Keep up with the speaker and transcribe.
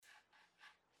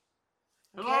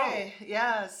Okay,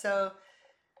 yeah, so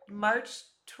March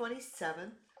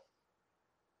 27th,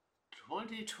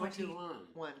 2021.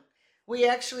 21. We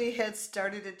actually had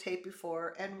started a tape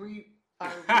before and we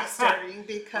are restarting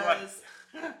because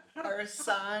our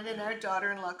son and our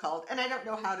daughter-in-law called and I don't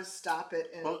know how to stop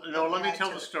it Well, no, let me add tell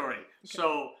to the it. story. Okay.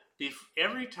 So,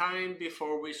 every time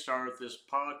before we start this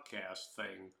podcast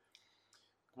thing,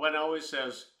 Gwen always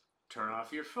says, turn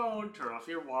off your phone, turn off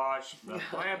your watch, blah,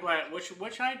 blah, blah,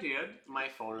 which I did. My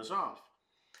phone is off.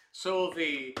 So,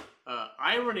 the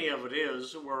irony of it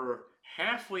is, we're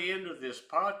halfway into this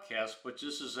podcast, which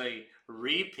this is a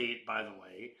repeat, by the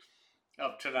way,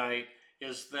 of tonight,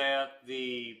 is that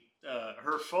the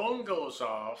her phone goes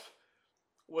off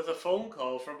with a phone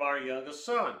call from our youngest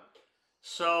son.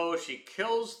 So she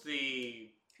kills the.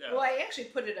 Well, I actually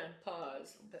put it on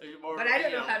pause, Or, but I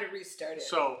don't know how to restart it.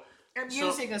 So I'm so-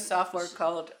 using a software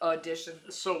called Audition.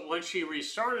 so when she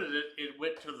restarted it, it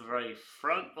went to the very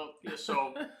front of.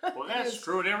 So well, that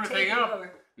screwed everything Take it up.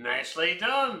 over. Nicely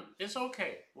done. It's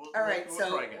okay. All right, we'll so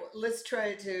try again. let's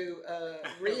try to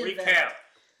reinvent.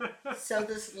 Recap. So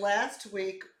this last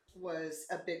week was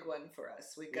a big one for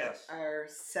us. We got Yes. our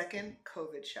second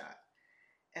COVID shot,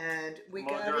 and we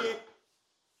got Moderna. it.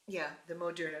 Yeah, the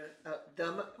Moderna. Why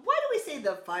do we say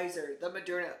the Pfizer? The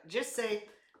Moderna. Just say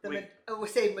we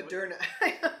say Moderna.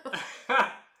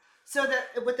 So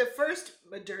that with the first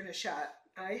Moderna shot,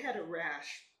 I had a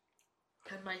rash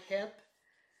on my hip,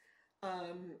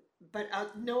 but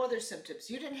no other symptoms.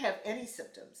 You didn't have any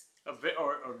symptoms.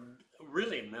 or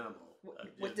really minimal.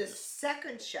 With the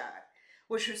second shot,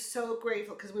 which was so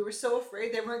grateful because we were so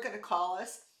afraid they weren't going to call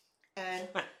us, and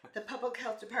the public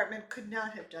health department could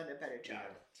not have done a better job.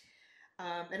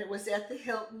 And it was at the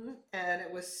Hilton, and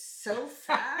it was so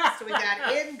fast. We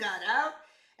got in, got out,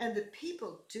 and the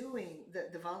people doing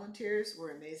the volunteers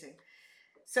were amazing.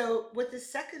 So with the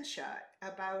second shot,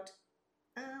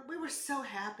 we were so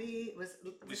happy. It was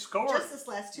We scored. just this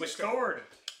last Tuesday. We scored.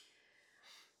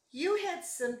 You had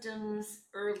symptoms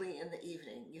early in the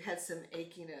evening. You had some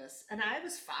achiness, and I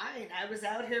was fine. I was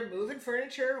out here moving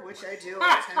furniture, which I do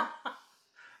all the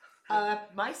time.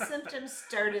 My symptoms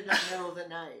started in the middle of the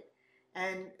night,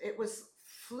 and it was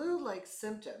flu-like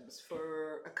symptoms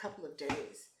for a couple of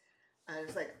days. I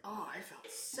was like, oh, I felt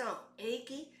so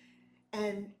achy,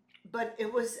 but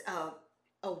it was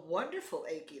a wonderful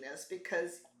achiness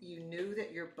because you knew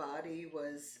that your body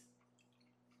was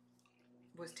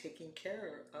taking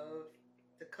care of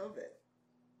the COVID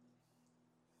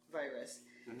virus.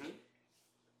 Mm-hmm.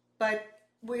 But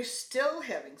we're still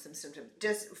having some symptoms.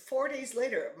 Just 4 days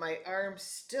later, my arm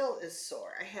still is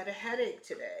sore. I had a headache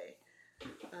today.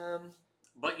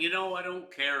 But I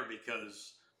don't care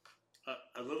because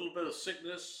a little bit of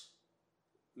sickness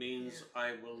means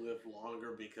I will live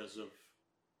longer because of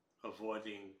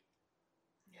avoiding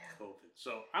COVID.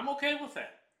 So I'm okay with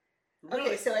that. Really.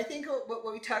 Okay, so I think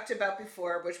what we talked about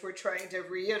before, which we're trying to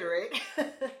reiterate,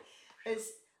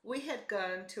 is we had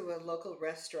gone to a local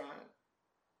restaurant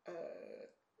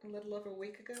a little over a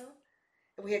week ago.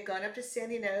 And we had gone up to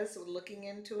San Ynez looking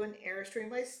into an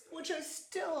Airstream, which I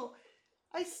still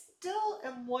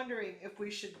am wondering if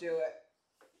we should do it.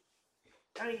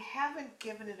 I haven't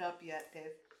given it up yet,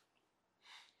 Dave.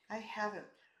 I haven't.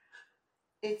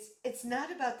 It's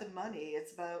not about the money.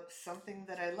 It's about something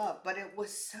that I love. But it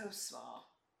was so small.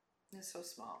 It's so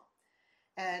small,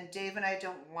 and Dave and I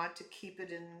don't want to keep it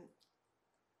in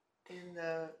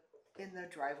the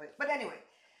driveway. But anyway,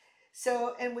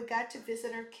 and we got to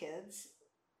visit our kids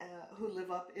who live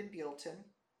up in Buellton,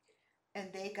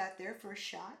 and they got their first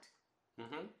shot.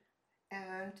 Mm-hmm.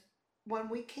 And when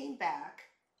we came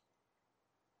back,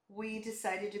 we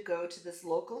decided to go to this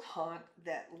local haunt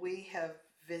that we have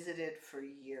visited for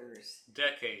years.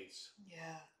 Decades.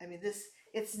 Yeah. I mean,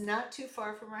 it's not too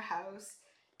far from our house.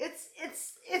 It's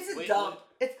a dump.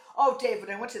 David,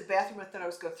 I went to the bathroom. I thought I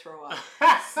was going to throw up.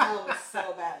 The smell was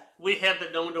so bad. We have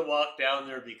been known to walk down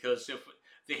there because if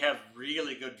they have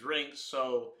really good drinks,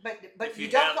 so. But you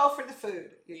don't go for the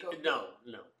food. You go.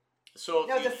 No. So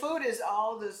the food is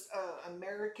all this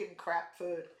American crap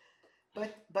food.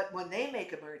 But when they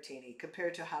make a martini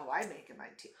compared to how I make a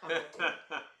martini.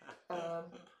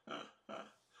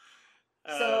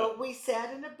 So we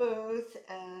sat in a booth,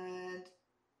 and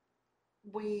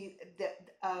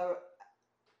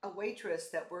a waitress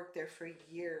that worked there for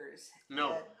years.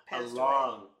 No, had a passed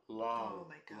long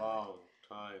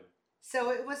time.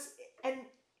 So it was, and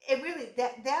it really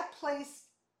that place.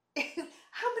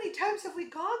 How many times have we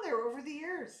gone there over the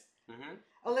years? Mm-hmm.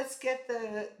 Oh, let's get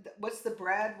what's the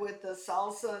bread with the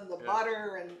salsa and the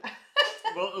butter and.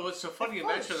 Well, it was so funny you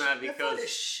mention that because the food is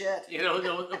shit.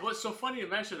 No, what's so funny you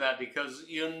mention that because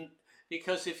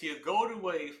because if you go to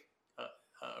a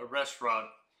restaurant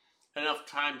enough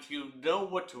times, you know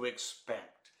what to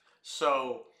expect.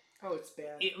 So Oh, it's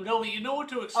bad. you know what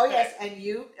to expect. Oh yes,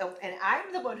 and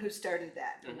I'm the one who started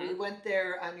that. Mhm. We went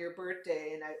there on your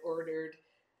birthday, and I ordered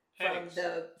Eggs.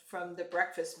 from the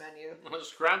breakfast menu.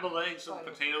 Scrambled eggs and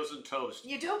Oh. potatoes and toast.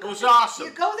 You don't. It was go there, awesome.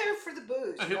 You go there for the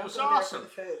booze. You It don't was go awesome. there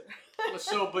for the food.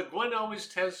 So, but Gwen always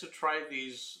tends to try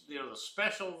these, the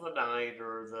special of the night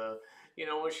or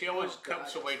when she always Oh, God,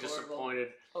 comes away it's horrible.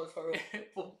 disappointed. Oh, it's horrible.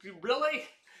 Well, really?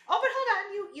 Oh, but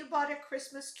hold on. You bought a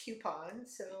Christmas coupon,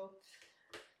 so.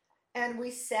 And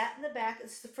we sat in the back.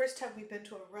 It's the first time we've been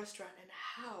to a restaurant in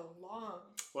how long?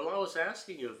 Well, I was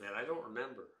asking you that. I don't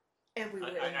remember. And we were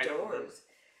I don't remember. indoors.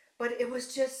 But it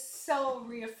was just so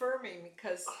reaffirming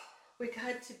because we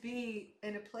got to be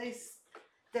in a place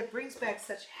that brings back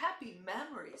such happy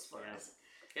memories for Yeah. us.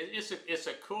 It's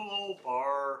a cool old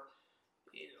bar.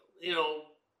 You know,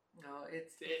 No,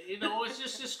 it's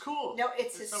it's cool. no,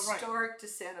 it's It's all right. historic to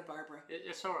Santa Barbara.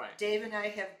 It's all right. Dave and I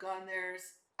have gone there.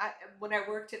 When I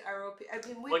worked at ROP, I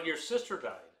mean, When your sister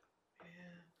died.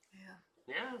 yeah.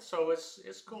 Yeah, so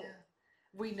it's cool. Yeah.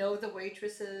 We know the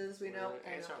waitresses. We know.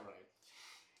 It's all right.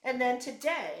 And then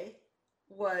today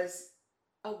was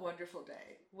a wonderful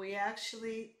day.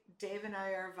 Dave and I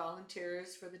are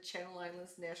volunteers for the Channel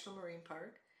Islands National Marine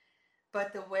Park,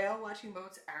 but the whale watching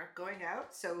boats aren't going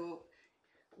out, so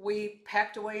we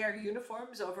packed away our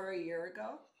uniforms over a year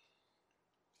ago.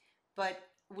 But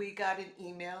we got an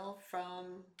email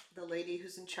from the lady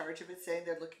who's in charge of it saying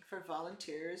they're looking for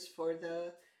volunteers for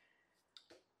the.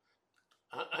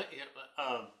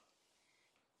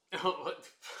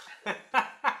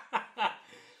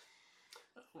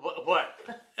 What?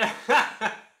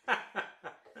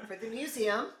 For the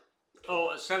museum.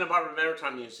 Oh, Santa Barbara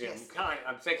Maritime Museum. Yes. God,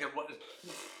 I'm thinking what?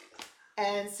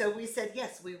 And so we said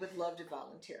yes, we would love to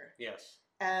volunteer. Yes.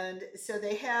 And so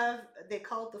they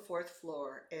call it the fourth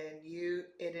floor, and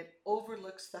it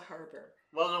overlooks the harbor.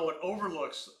 Well, no, it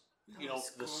overlooks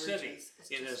It's the gorgeous. city.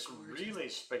 It's It just is gorgeous. really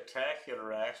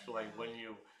spectacular, actually. Yeah. When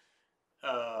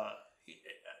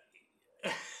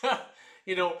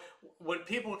when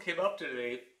people came up to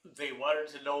me, they wanted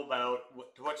to know about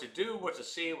what to do, what to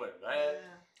see, what that. Yeah.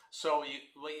 So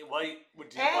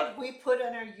And we put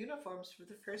on our uniforms for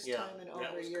the first yeah, time in over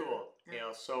that was a year. cool.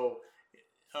 Yeah, so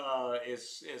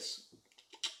it's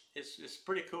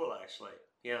pretty cool, actually.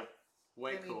 Yeah,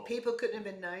 way I mean, cool. people couldn't have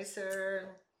been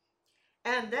nicer.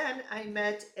 And then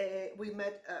we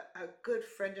met a good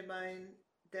friend of mine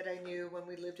that I knew when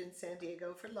we lived in San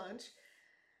Diego for lunch,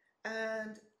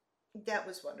 and that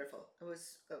was wonderful. It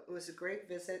was a great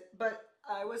visit, but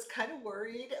I was kind of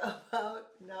worried about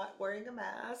not wearing a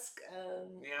mask.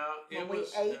 Yeah, When we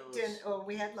ate and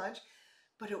we had lunch,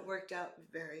 but it worked out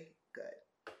very good.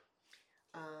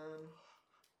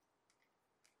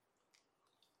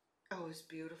 It was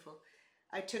beautiful.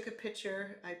 I took a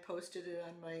picture. I posted it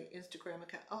on my Instagram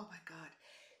account. Oh my God!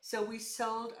 So we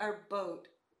sold our boat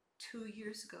 2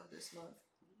 years ago this month.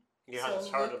 Yeah, So it's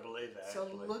hard to believe that. So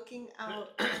Actually. looking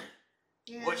out,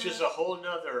 yeah, Which is a whole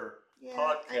nother yeah,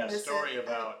 I podcast miss story it.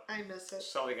 about I miss it.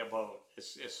 selling a boat.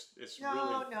 It's No,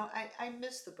 really. no, I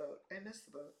miss the boat. I miss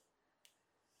the boat.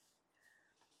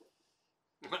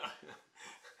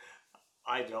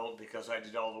 I don't because I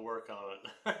did all the work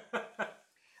on it.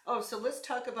 Oh, so let's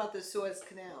talk about the Suez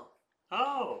Canal.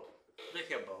 Oh, they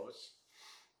have boats.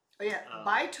 Oh yeah,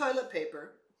 buy toilet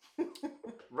paper.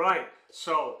 Right.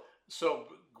 So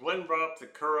Gwen brought up the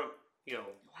current, Wow.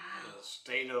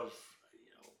 state of,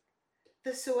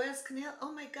 The Suez Canal.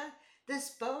 Oh my God!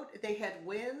 This boat. They had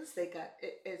winds.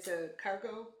 It's a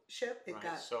cargo ship. It right.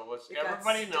 got So it got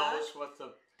everybody stuck. knows what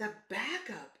the. The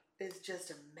backup is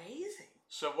just amazing.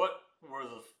 So what were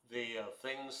the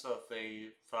things that they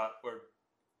thought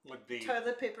would be?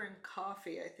 Toilet paper and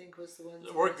coffee, I think, was the ones.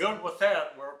 We're good with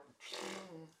that.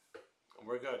 Mm.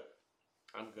 We're good.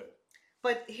 I'm good.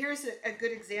 But here's a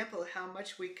good example of how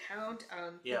much we count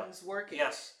on Yeah. things working.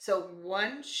 Yes. So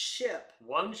one ship.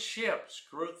 One ship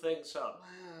screwed things up.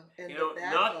 Wow. And You the know,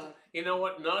 backlog. You know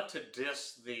what? Not to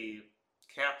diss the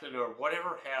captain or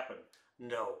whatever happened.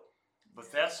 No,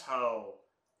 but that's how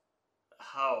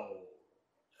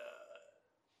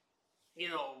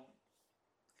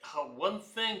how one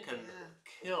thing can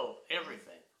kill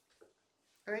everything.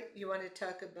 All right. You want to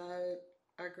talk about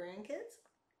our grandkids?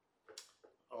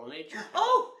 Only.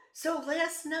 Oh, so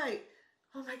last night.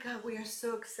 Oh my God, we are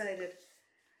so excited.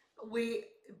 We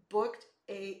booked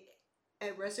a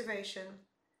reservation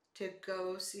to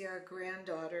go see our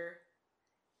granddaughter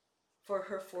for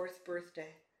her 4th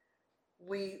birthday.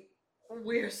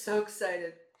 We're so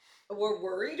excited. We're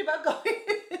worried about going,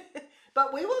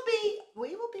 but we will be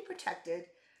protected.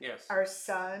 Yes. Our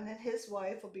son and his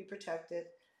wife will be protected.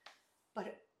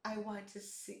 But I want to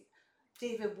see,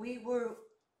 David. We were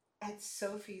at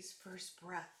Sophie's first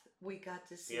breath. We got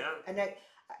to see, Yeah. and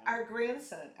our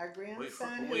grandson,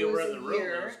 We who were is in the a room. It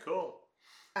year, was cool.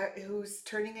 who's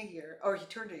turning a year, or he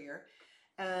turned a year,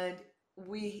 and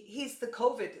he's the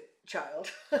COVID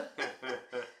child.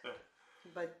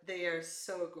 But they are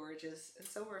so gorgeous, and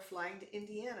so we're flying to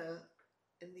Indiana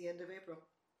in the end of April.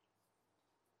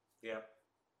 Yep.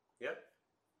 Yep.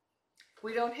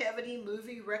 We don't have any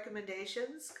movie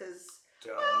recommendations because,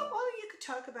 Duh. well, you could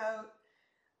talk about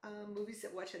movies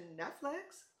that watch on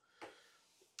Netflix.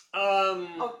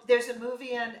 Oh, there's a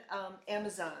movie on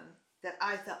Amazon that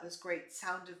I thought was great,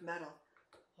 Sound of Metal.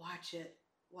 Watch it.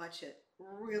 Watch it.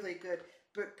 Really good.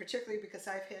 But particularly because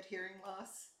I've had hearing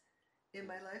loss in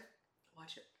my life.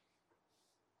 Watch it.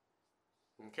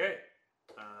 Okay.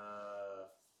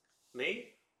 Me?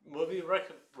 Movie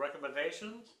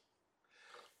recommendations?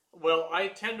 Well, I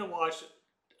tend to watch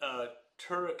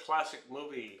Turner Classic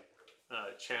Movie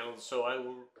channels, so I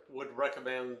would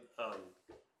recommend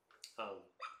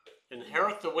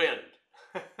Inherit the Wind.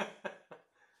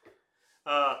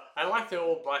 I like the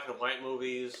old black and white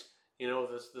movies. You know,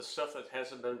 the stuff that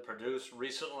hasn't been produced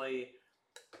recently.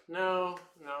 No,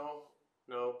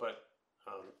 but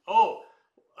oh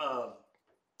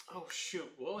shoot,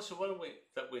 what was the one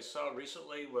that we saw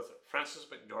recently with Frances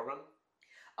McDormand?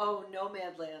 Oh,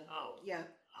 Nomadland. Oh, Yeah.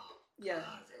 oh, Yeah.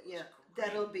 God, that was Yeah. great.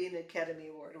 That'll be an Academy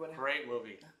Award. Whatever. Great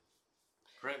movie.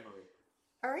 Great movie.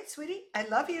 All right, sweetie. I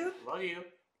love you. Love you.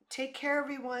 Take care,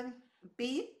 everyone.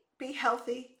 Be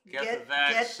healthy. Get the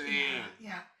vaccine.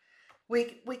 Yeah.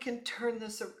 We can turn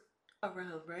this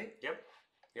around, right?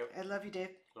 Yep. I love you,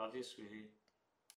 Dave. Love you, sweetie.